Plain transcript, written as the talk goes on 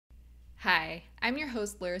Hi, I'm your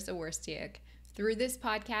host, Larissa Worstiak. Through this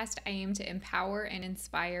podcast, I aim to empower and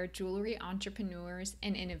inspire jewelry entrepreneurs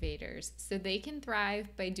and innovators so they can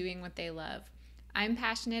thrive by doing what they love. I'm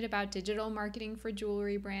passionate about digital marketing for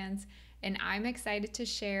jewelry brands, and I'm excited to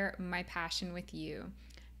share my passion with you.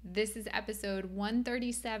 This is episode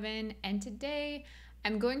 137, and today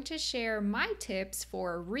I'm going to share my tips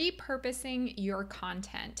for repurposing your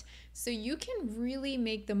content so you can really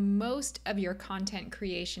make the most of your content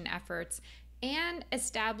creation efforts and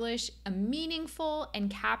establish a meaningful and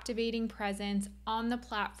captivating presence on the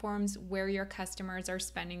platforms where your customers are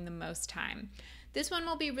spending the most time. This one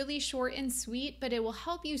will be really short and sweet, but it will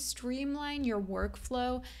help you streamline your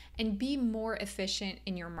workflow and be more efficient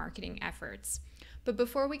in your marketing efforts. But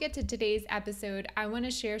before we get to today's episode, I want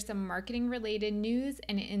to share some marketing related news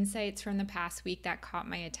and insights from the past week that caught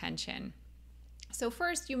my attention. So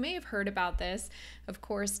first, you may have heard about this. Of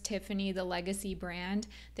course, Tiffany, the legacy brand.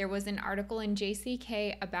 There was an article in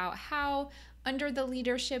JCK about how, under the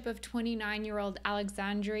leadership of 29-year-old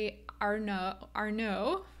Alexandre Arnault,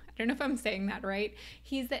 I don't know if I'm saying that right.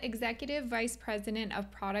 He's the executive vice president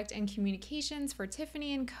of product and communications for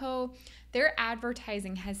Tiffany & Co. Their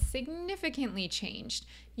advertising has significantly changed.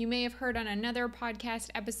 You may have heard on another podcast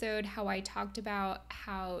episode how I talked about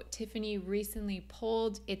how Tiffany recently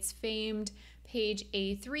pulled its famed page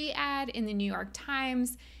A3 ad in the New York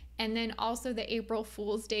Times, and then also the April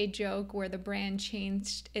Fool's Day joke where the brand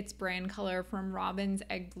changed its brand color from robin's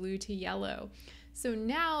egg blue to yellow. So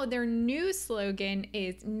now their new slogan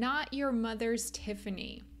is "Not Your Mother's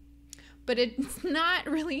Tiffany." But it's not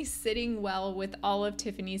really sitting well with all of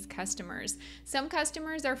Tiffany's customers. Some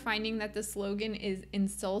customers are finding that the slogan is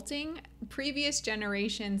insulting previous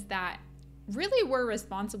generations that really were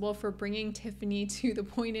responsible for bringing Tiffany to the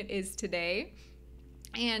point it is today.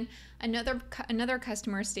 And another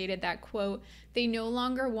customer stated that, quote, "They no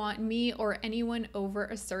longer want me or anyone over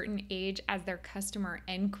a certain age as their customer,"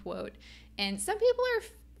 end quote. And some people are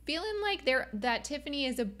feeling like that Tiffany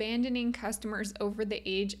is abandoning customers over the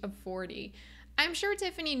age of 40. I'm sure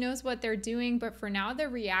Tiffany knows what they're doing, but for now, the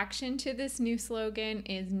reaction to this new slogan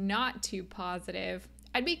is not too positive.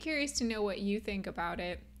 I'd be curious to know what you think about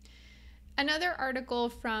it. Another article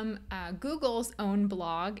from Google's own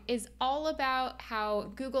blog is all about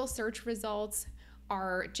how Google search results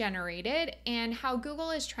are generated and how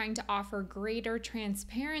Google is trying to offer greater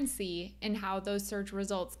transparency in how those search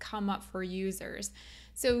results come up for users.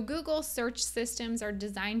 So Google search systems are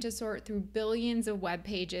designed to sort through billions of web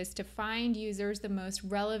pages to find users the most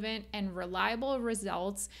relevant and reliable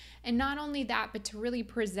results, and not only that, but to really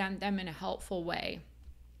present them in a helpful way.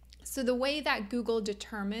 So the way that Google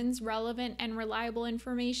determines relevant and reliable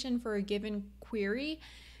information for a given query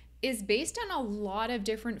is based on a lot of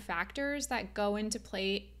different factors that go into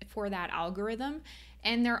play for that algorithm.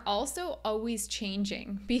 And they're also always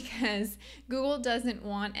changing because Google doesn't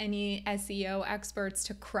want any SEO experts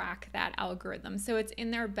to crack that algorithm. So it's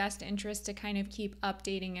in their best interest to kind of keep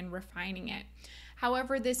updating and refining it.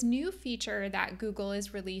 However, this new feature that Google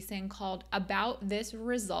is releasing called About This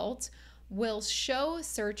Result will show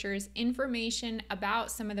searchers information about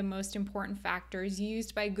some of the most important factors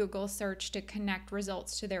used by Google search to connect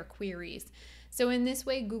results to their queries. So in this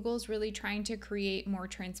way, Google's really trying to create more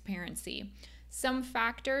transparency. Some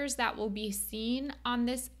factors that will be seen on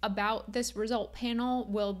this About This Result panel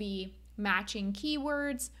will be matching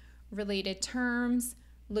keywords, related terms,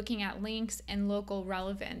 looking at links, and local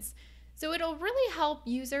relevance. So it'll really help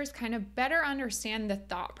users kind of better understand the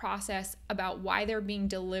thought process about why they're being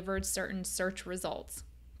delivered certain search results.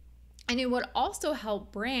 And it would also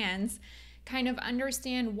help brands kind of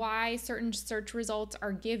understand why certain search results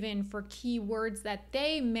are given for keywords that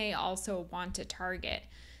they may also want to target.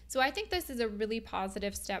 So I think this is a really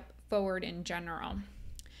positive step forward in general.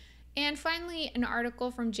 And finally, an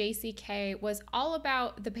article from JCK was all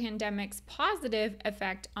about the pandemic's positive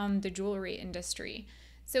effect on the jewelry industry.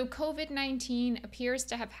 So COVID-19 appears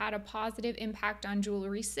to have had a positive impact on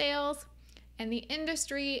jewelry sales, and the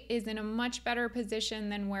industry is in a much better position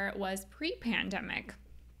than where it was pre-pandemic.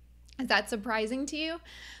 Is that surprising to you?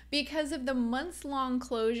 Because of the months-long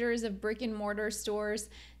closures of brick and mortar stores,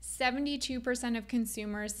 72% of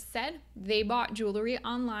consumers said they bought jewelry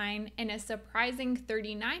online, and a surprising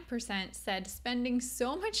 39% said spending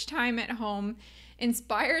so much time at home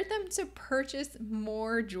inspired them to purchase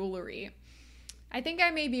more jewelry. I think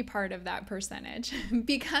I may be part of that percentage.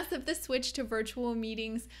 Because of the switch to virtual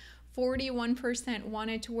meetings, 41%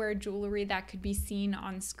 wanted to wear jewelry that could be seen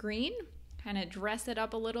on screen, kind of dress it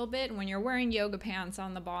up a little bit. When you're wearing yoga pants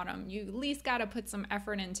on the bottom, you at least got to put some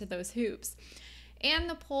effort into those hoops. And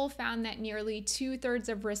the poll found that nearly 2/3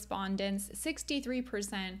 of respondents,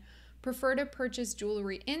 63%, prefer to purchase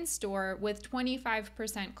jewelry in store, with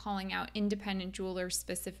 25% calling out independent jewelers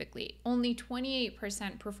specifically. Only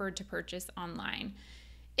 28% preferred to purchase online.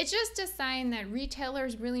 It's just a sign that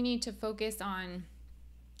retailers really need to focus on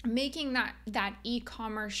making that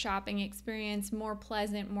e-commerce shopping experience more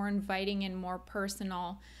pleasant, more inviting, and more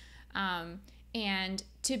personal, and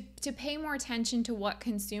to pay more attention to what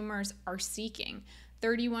consumers are seeking.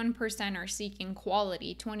 31% are seeking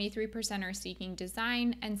quality, 23% are seeking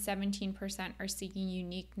design, and 17% are seeking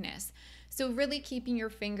uniqueness. So really keeping your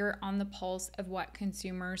finger on the pulse of what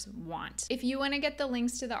consumers want. If you want to get the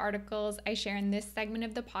links to the articles I share in this segment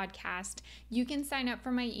of the podcast, you can sign up for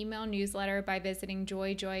my email newsletter by visiting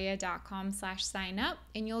joyjoya.com/sign up,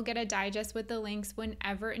 and you'll get a digest with the links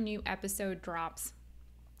whenever a new episode drops.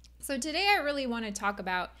 So today I really want to talk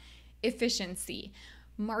about efficiency.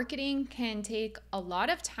 Marketing can take a lot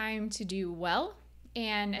of time to do well,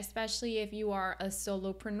 and especially if you are a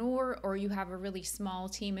solopreneur or you have a really small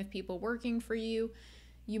team of people working for you,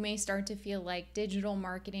 you may start to feel like digital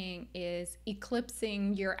marketing is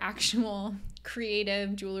eclipsing your actual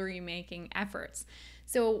creative jewelry making efforts.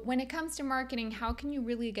 So when it comes to marketing, how can you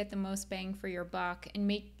really get the most bang for your buck and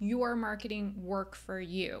make your marketing work for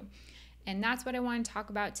you? And that's what I want to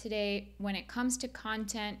talk about today. When it comes to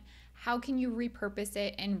content, how can you repurpose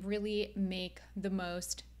it and really make the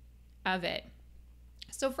most of it?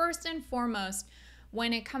 So first and foremost,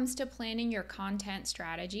 when it comes to planning your content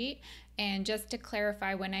strategy, and just to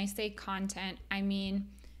clarify, when I say content, I mean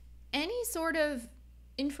any sort of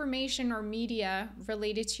information or media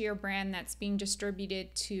related to your brand that's being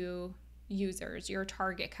distributed to users, your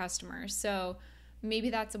target customers. So maybe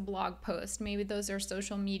that's a blog post, maybe those are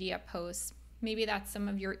social media posts, maybe that's some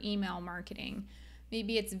of your email marketing.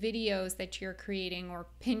 Maybe it's videos that you're creating, or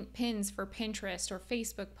pins for Pinterest or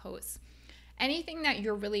Facebook posts. Anything that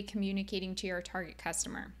you're really communicating to your target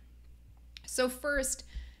customer. So first,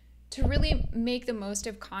 to really make the most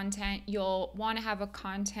of content, you'll want to have a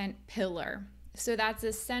content pillar. So that's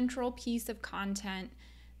a central piece of content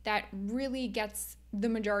that really gets the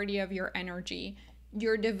majority of your energy.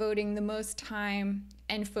 You're devoting the most time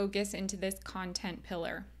and focus into this content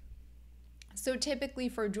pillar. So typically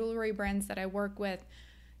for jewelry brands that I work with,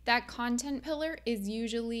 that content pillar is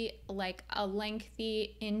usually like a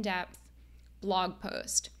lengthy, in-depth blog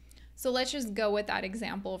post. So let's just go with that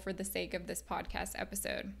example for the sake of this podcast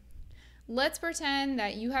episode. Let's pretend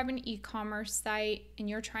that you have an e-commerce site and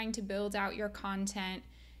you're trying to build out your content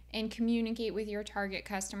and communicate with your target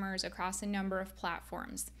customers across a number of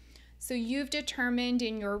platforms. So you've determined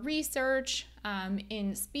in your research,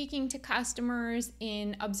 in speaking to customers,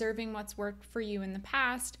 in observing what's worked for you in the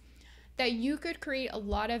past, that you could create a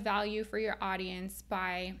lot of value for your audience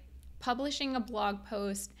by publishing a blog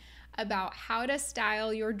post about how to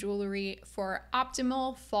style your jewelry for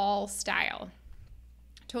optimal fall style.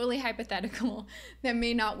 Totally hypothetical. That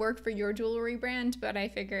may not work for your jewelry brand, but I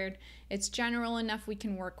figured it's general enough we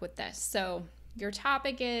can work with this. So your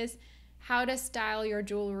topic is how to style your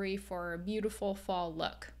jewelry for a beautiful fall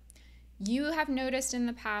look. You have noticed in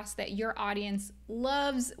the past that your audience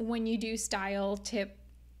loves when you do style tip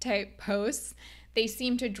type posts. They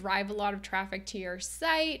seem to drive a lot of traffic to your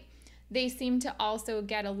site. They seem to also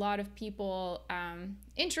get a lot of people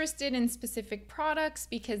interested in specific products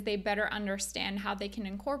because they better understand how they can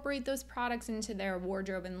incorporate those products into their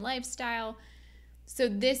wardrobe and lifestyle. So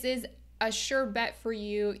this is a sure bet for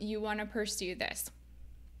you. You want to pursue this.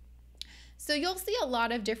 So you'll see a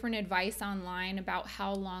lot of different advice online about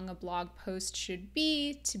how long a blog post should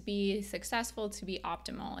be to be successful, to be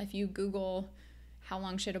optimal. If you Google how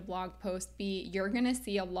long should a blog post be, you're going to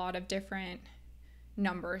see a lot of different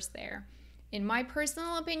numbers there. In my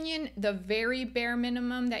personal opinion, the very bare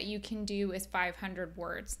minimum that you can do is 500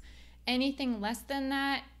 words. Anything less than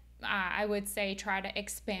that, I would say try to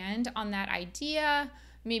expand on that idea,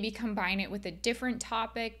 maybe combine it with a different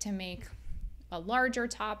topic to make a larger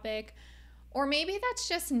topic. Or maybe that's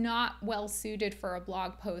just not well suited for a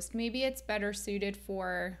blog post. Maybe it's better suited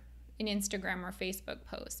for an Instagram or Facebook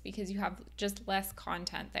post because you have just less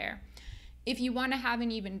content there. If you want to have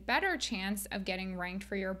an even better chance of getting ranked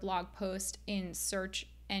for your blog post in search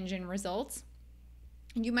engine results,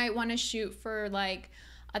 you might want to shoot for like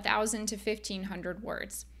 1,000 to 1,500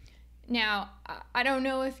 words. Now, I don't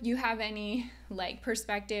know if you have any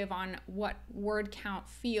perspective on what word count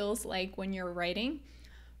feels like when you're writing.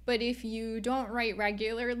 But if you don't write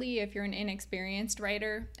regularly, if you're an inexperienced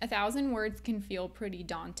writer, 1,000 words can feel pretty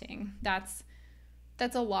daunting. That's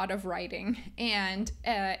a lot of writing, and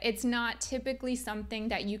it's not typically something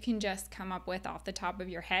that you can just come up with off the top of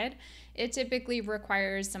your head. It typically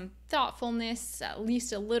requires some thoughtfulness, at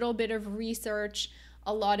least a little bit of research,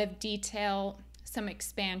 a lot of detail, some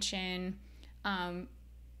expansion.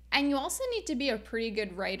 And you also need to be a pretty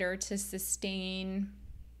good writer to sustain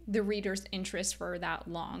the reader's interest for that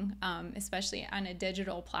long, especially on a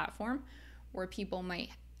digital platform where people might,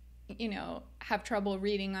 have trouble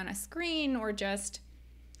reading on a screen or just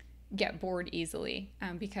get bored easily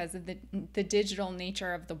because of the digital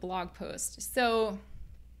nature of the blog post. So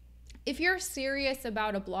if you're serious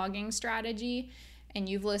about a blogging strategy and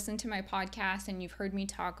you've listened to my podcast and you've heard me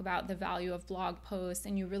talk about the value of blog posts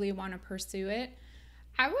and you really want to pursue it,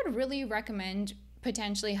 I would really recommend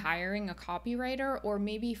potentially hiring a copywriter or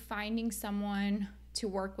maybe finding someone to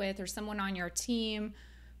work with or someone on your team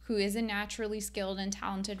who is a naturally skilled and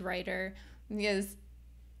talented writer, because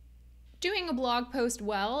doing a blog post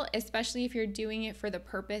well, especially if you're doing it for the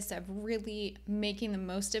purpose of really making the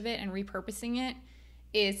most of it and repurposing it,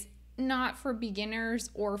 is not for beginners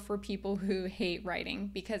or for people who hate writing,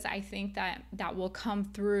 because I think that will come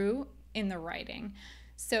through in the writing.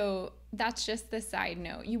 So that's just the side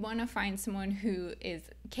note. You want to find someone who is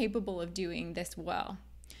capable of doing this well.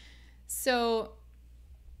 So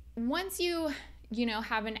once you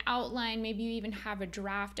have an outline, maybe you even have a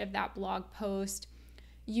draft of that blog post,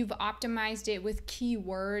 you've optimized it with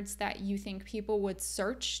keywords that you think people would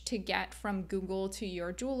search to get from Google to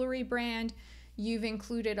your jewelry brand. You've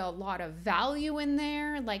included a lot of value in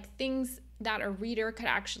there, like things that a reader could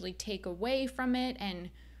actually take away from it and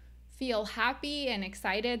feel happy and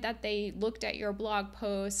excited that they looked at your blog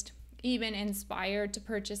post, even inspired to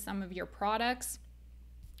purchase some of your products.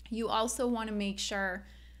 You also want to make sure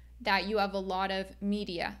that you have a lot of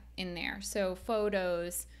media in there. So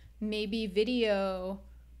photos, maybe video,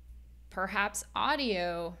 perhaps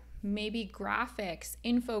audio, maybe graphics,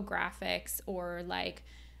 infographics, or like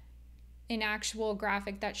an actual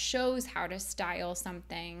graphic that shows how to style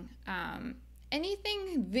something.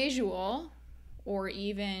 Anything visual, or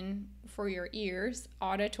even for your ears,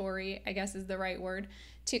 auditory, I guess is the right word,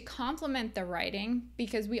 to complement the writing,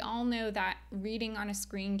 because we all know that reading on a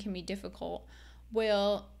screen can be difficult,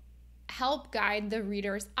 will help guide the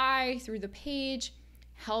reader's eye through the page,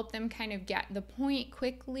 help them kind of get the point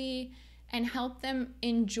quickly, and help them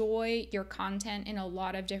enjoy your content in a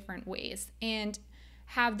lot of different ways and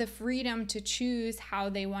have the freedom to choose how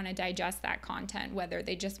they want to digest that content, whether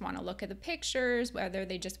they just want to look at the pictures, whether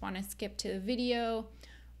they just want to skip to the video,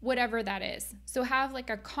 whatever that is. So have like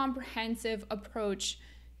a comprehensive approach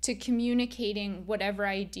to communicating whatever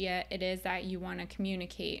idea it is that you want to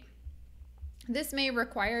communicate. This may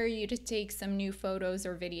require you to take some new photos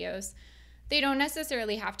or videos. They don't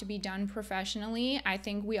necessarily have to be done professionally. I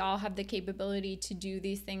think we all have the capability to do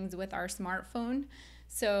these things with our smartphone.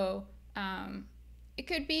 So it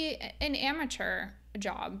could be an amateur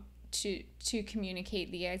job to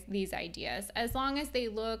communicate these ideas, as long as they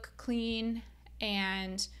look clean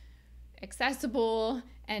and accessible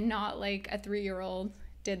and not like a 3-year-old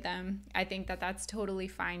did them. I think that that's totally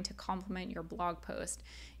fine to complement your blog post.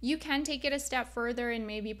 You can take it a step further and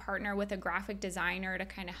maybe partner with a graphic designer to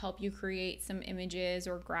kind of help you create some images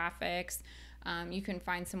or graphics. You can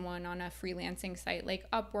find someone on a freelancing site like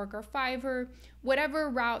Upwork or Fiverr. Whatever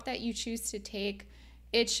route that you choose to take,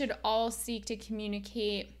 it should all seek to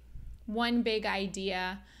communicate one big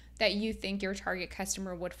idea that you think your target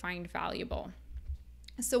customer would find valuable.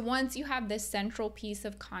 So once you have this central piece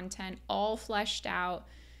of content all fleshed out,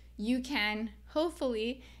 you can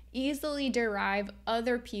hopefully easily derive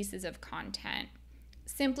other pieces of content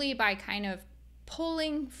simply by kind of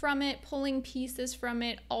pulling pieces from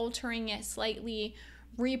it, altering it slightly,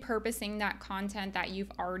 repurposing that content that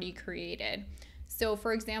you've already created. So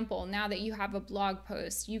for example, now that you have a blog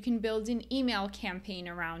post, you can build an email campaign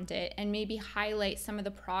around it and maybe highlight some of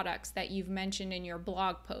the products that you've mentioned in your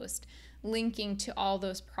blog post, linking to all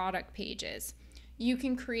those product pages. You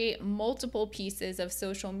can create multiple pieces of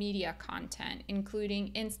social media content,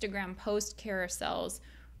 including Instagram post carousels,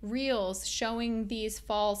 reels showing these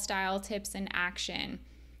fall style tips in action,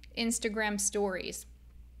 Instagram stories.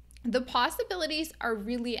 The possibilities are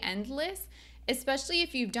really endless, especially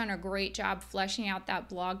if you've done a great job fleshing out that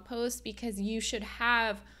blog post, because you should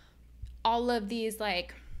have all of these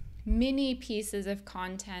like mini pieces of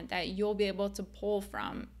content that you'll be able to pull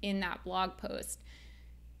from in that blog post.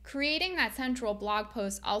 Creating that central blog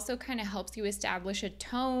post also kind of helps you establish a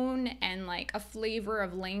tone and like a flavor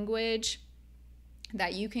of language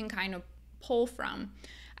that you can kind of pull from.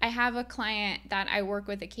 I have a client that I work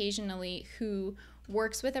with occasionally who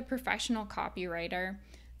works with a professional copywriter.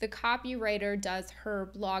 The copywriter does her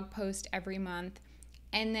blog post every month,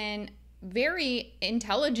 and then very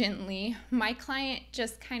intelligently, my client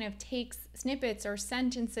just kind of takes snippets or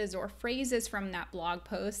sentences or phrases from that blog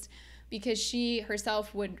post, because she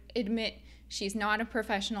herself would admit she's not a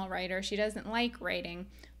professional writer. She doesn't like writing,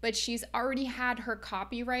 but she's already had her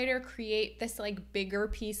copywriter create this like bigger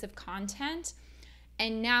piece of content.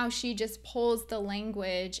 And now she just pulls the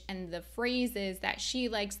language and the phrases that she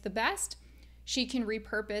likes the best. She can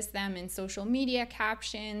repurpose them in social media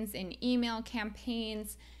captions, in email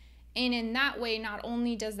campaigns. And in that way, not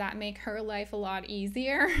only does that make her life a lot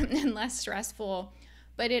easier and less stressful,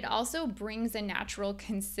 but it also brings a natural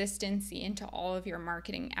consistency into all of your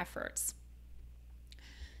marketing efforts.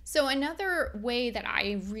 So another way that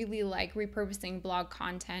I really like repurposing blog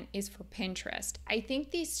content is for Pinterest. I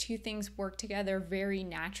think these two things work together very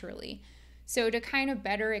naturally. So to kind of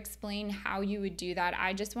better explain how you would do that,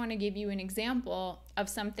 I just want to give you an example of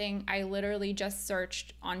something I literally just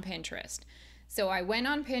searched on Pinterest. So I went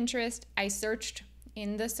on Pinterest, I searched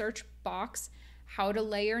in the search box how to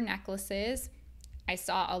layer necklaces. I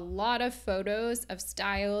saw a lot of photos of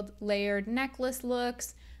styled layered necklace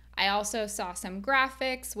looks. I also saw some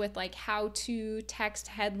graphics with like how-to text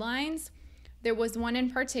headlines. There was one in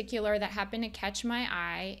particular that happened to catch my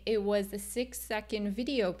eye. It was a 6-second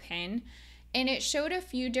video pin, and it showed a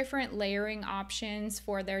few different layering options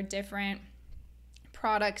for their different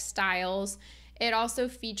product styles. It also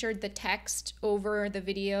featured the text over the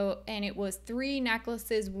video, and it was 3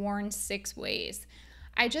 necklaces worn 6 ways.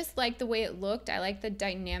 I just liked the way it looked. I liked the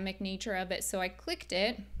dynamic nature of it, so I clicked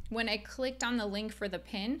it. When I clicked on the link for the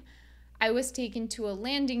pin, I was taken to a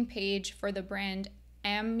landing page for the brand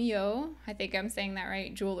Amyo, I think I'm saying that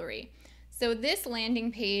right, jewelry. So this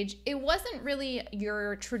landing page, it wasn't really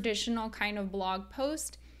your traditional kind of blog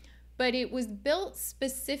post, but it was built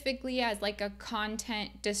specifically as like a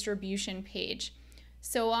content distribution page.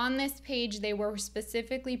 So on this page, they were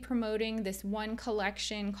specifically promoting this one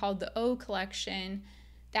collection called the O collection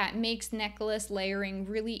that makes necklace layering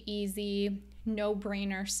really easy,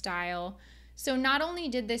 no-brainer style. So not only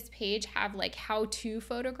did this page have like how-to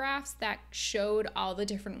photographs that showed all the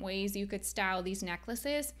different ways you could style these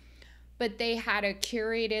necklaces, but they had a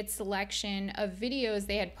curated selection of videos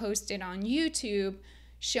they had posted on YouTube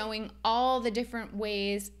showing all the different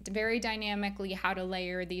ways, very dynamically, how to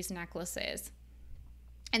layer these necklaces.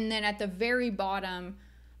 And then at the very bottom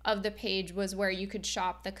of the page was where you could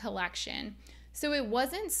shop the collection. So it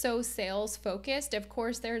wasn't so sales focused. Of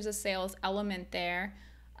course, there's a sales element there.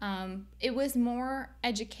 It was more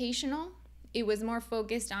educational. It was more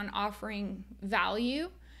focused on offering value.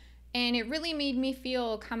 And it really made me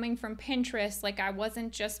feel, coming from Pinterest, like I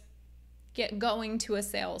wasn't just going to a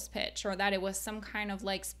sales pitch, or that it was some kind of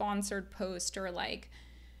like sponsored post or like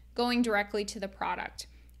going directly to the product.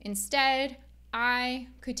 Instead, I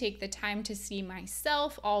could take the time to see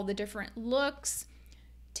myself, all the different looks,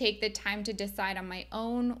 take the time to decide on my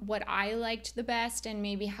own what I liked the best and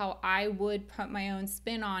maybe how I would put my own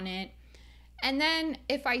spin on it. And then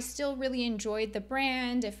if I still really enjoyed the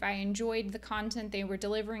brand, if I enjoyed the content they were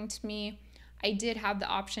delivering to me, I did have the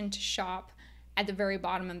option to shop at the very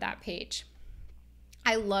bottom of that page.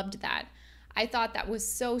 I loved that. I thought that was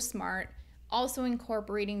so smart. Also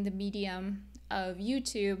incorporating the medium of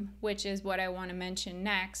YouTube, which is what I want to mention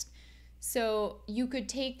next. So you could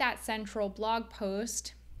take that central blog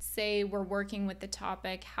post, say we're working with the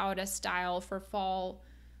topic how to style for fall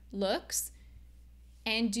looks,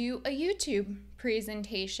 and do a YouTube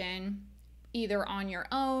presentation either on your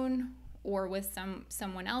own or with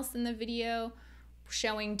someone else in the video,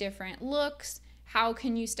 showing different looks. How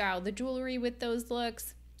can you style the jewelry with those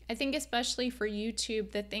looks? I think especially for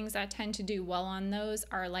YouTube, the things that tend to do well on those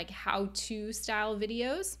are like how-to style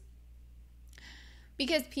videos,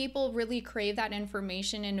 because people really crave that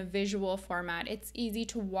information in a visual format. It's easy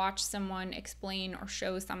to watch someone explain or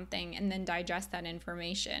show something and then digest that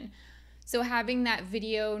information. So having that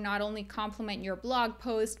video not only complement your blog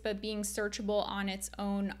post, but being searchable on its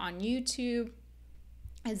own on YouTube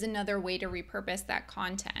is another way to repurpose that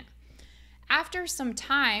content. After some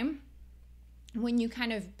time, when you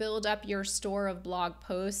kind of build up your store of blog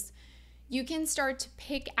posts, you can start to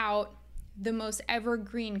pick out the most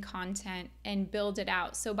evergreen content and build it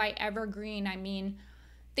out. So by evergreen, I mean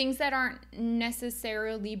things that aren't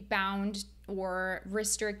necessarily bound or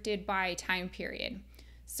restricted by time period.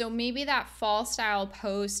 So maybe that fall style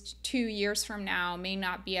post 2 years from now may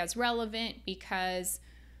not be as relevant because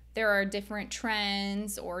there are different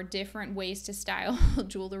trends or different ways to style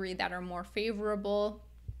jewelry that are more favorable.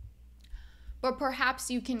 But perhaps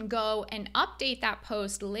you can go and update that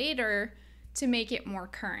post later to make it more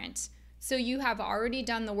current. So you have already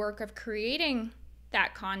done the work of creating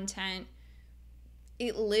that content.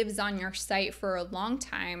 It lives on your site for a long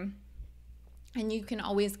time, and you can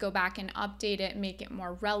always go back and update it, make it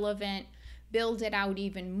more relevant, build it out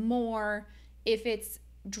even more. If it's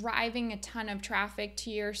driving a ton of traffic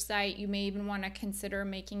to your site, you may even want to consider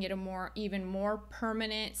making it even more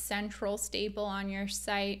permanent central staple on your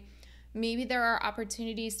site. Maybe there are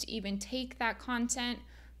opportunities to even take that content,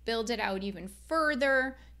 build it out even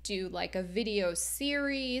further, do like a video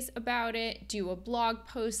series about it, do a blog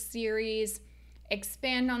post series,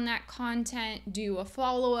 expand on that content, do a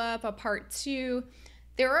follow-up, a part 2.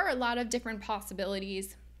 There are a lot of different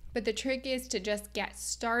possibilities, but the trick is to just get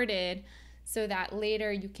started so that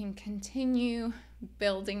later you can continue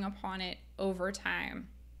building upon it over time.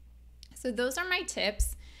 So those are my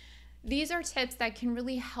tips. These are tips that can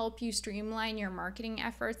really help you streamline your marketing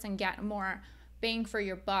efforts and get more bang for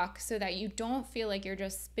your buck so that you don't feel like you're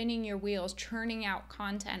just spinning your wheels, churning out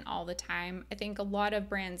content all the time. I think a lot of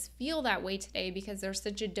brands feel that way today because there's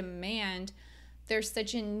such a demand. There's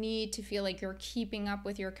such a need to feel like you're keeping up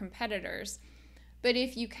with your competitors. But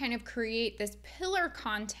if you kind of create this pillar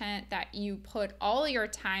content that you put all your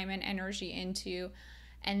time and energy into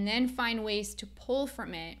and then find ways to pull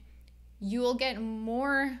from it, you will get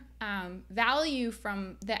more value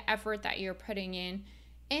from the effort that you're putting in,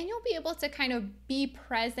 and you'll be able to kind of be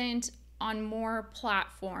present on more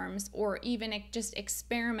platforms or even just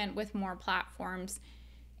experiment with more platforms.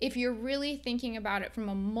 If you're really thinking about it from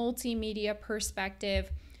a multimedia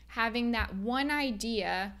perspective, having that one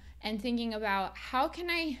idea and thinking about how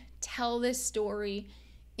can I tell this story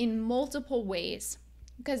in multiple ways?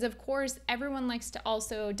 Because of course, everyone likes to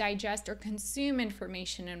also digest or consume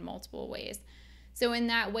information in multiple ways. So in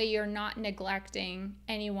that way, you're not neglecting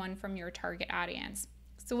anyone from your target audience.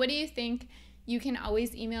 So what do you think? You can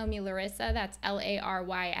always email me, Larissa, that's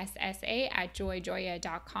LARYSSA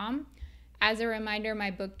 @joyjoya.com. As a reminder,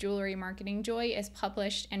 my book, Jewelry Marketing Joy, is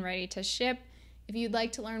published and ready to ship. If you'd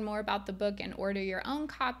like to learn more about the book and order your own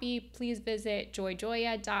copy, please visit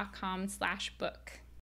joyjoya.com/book.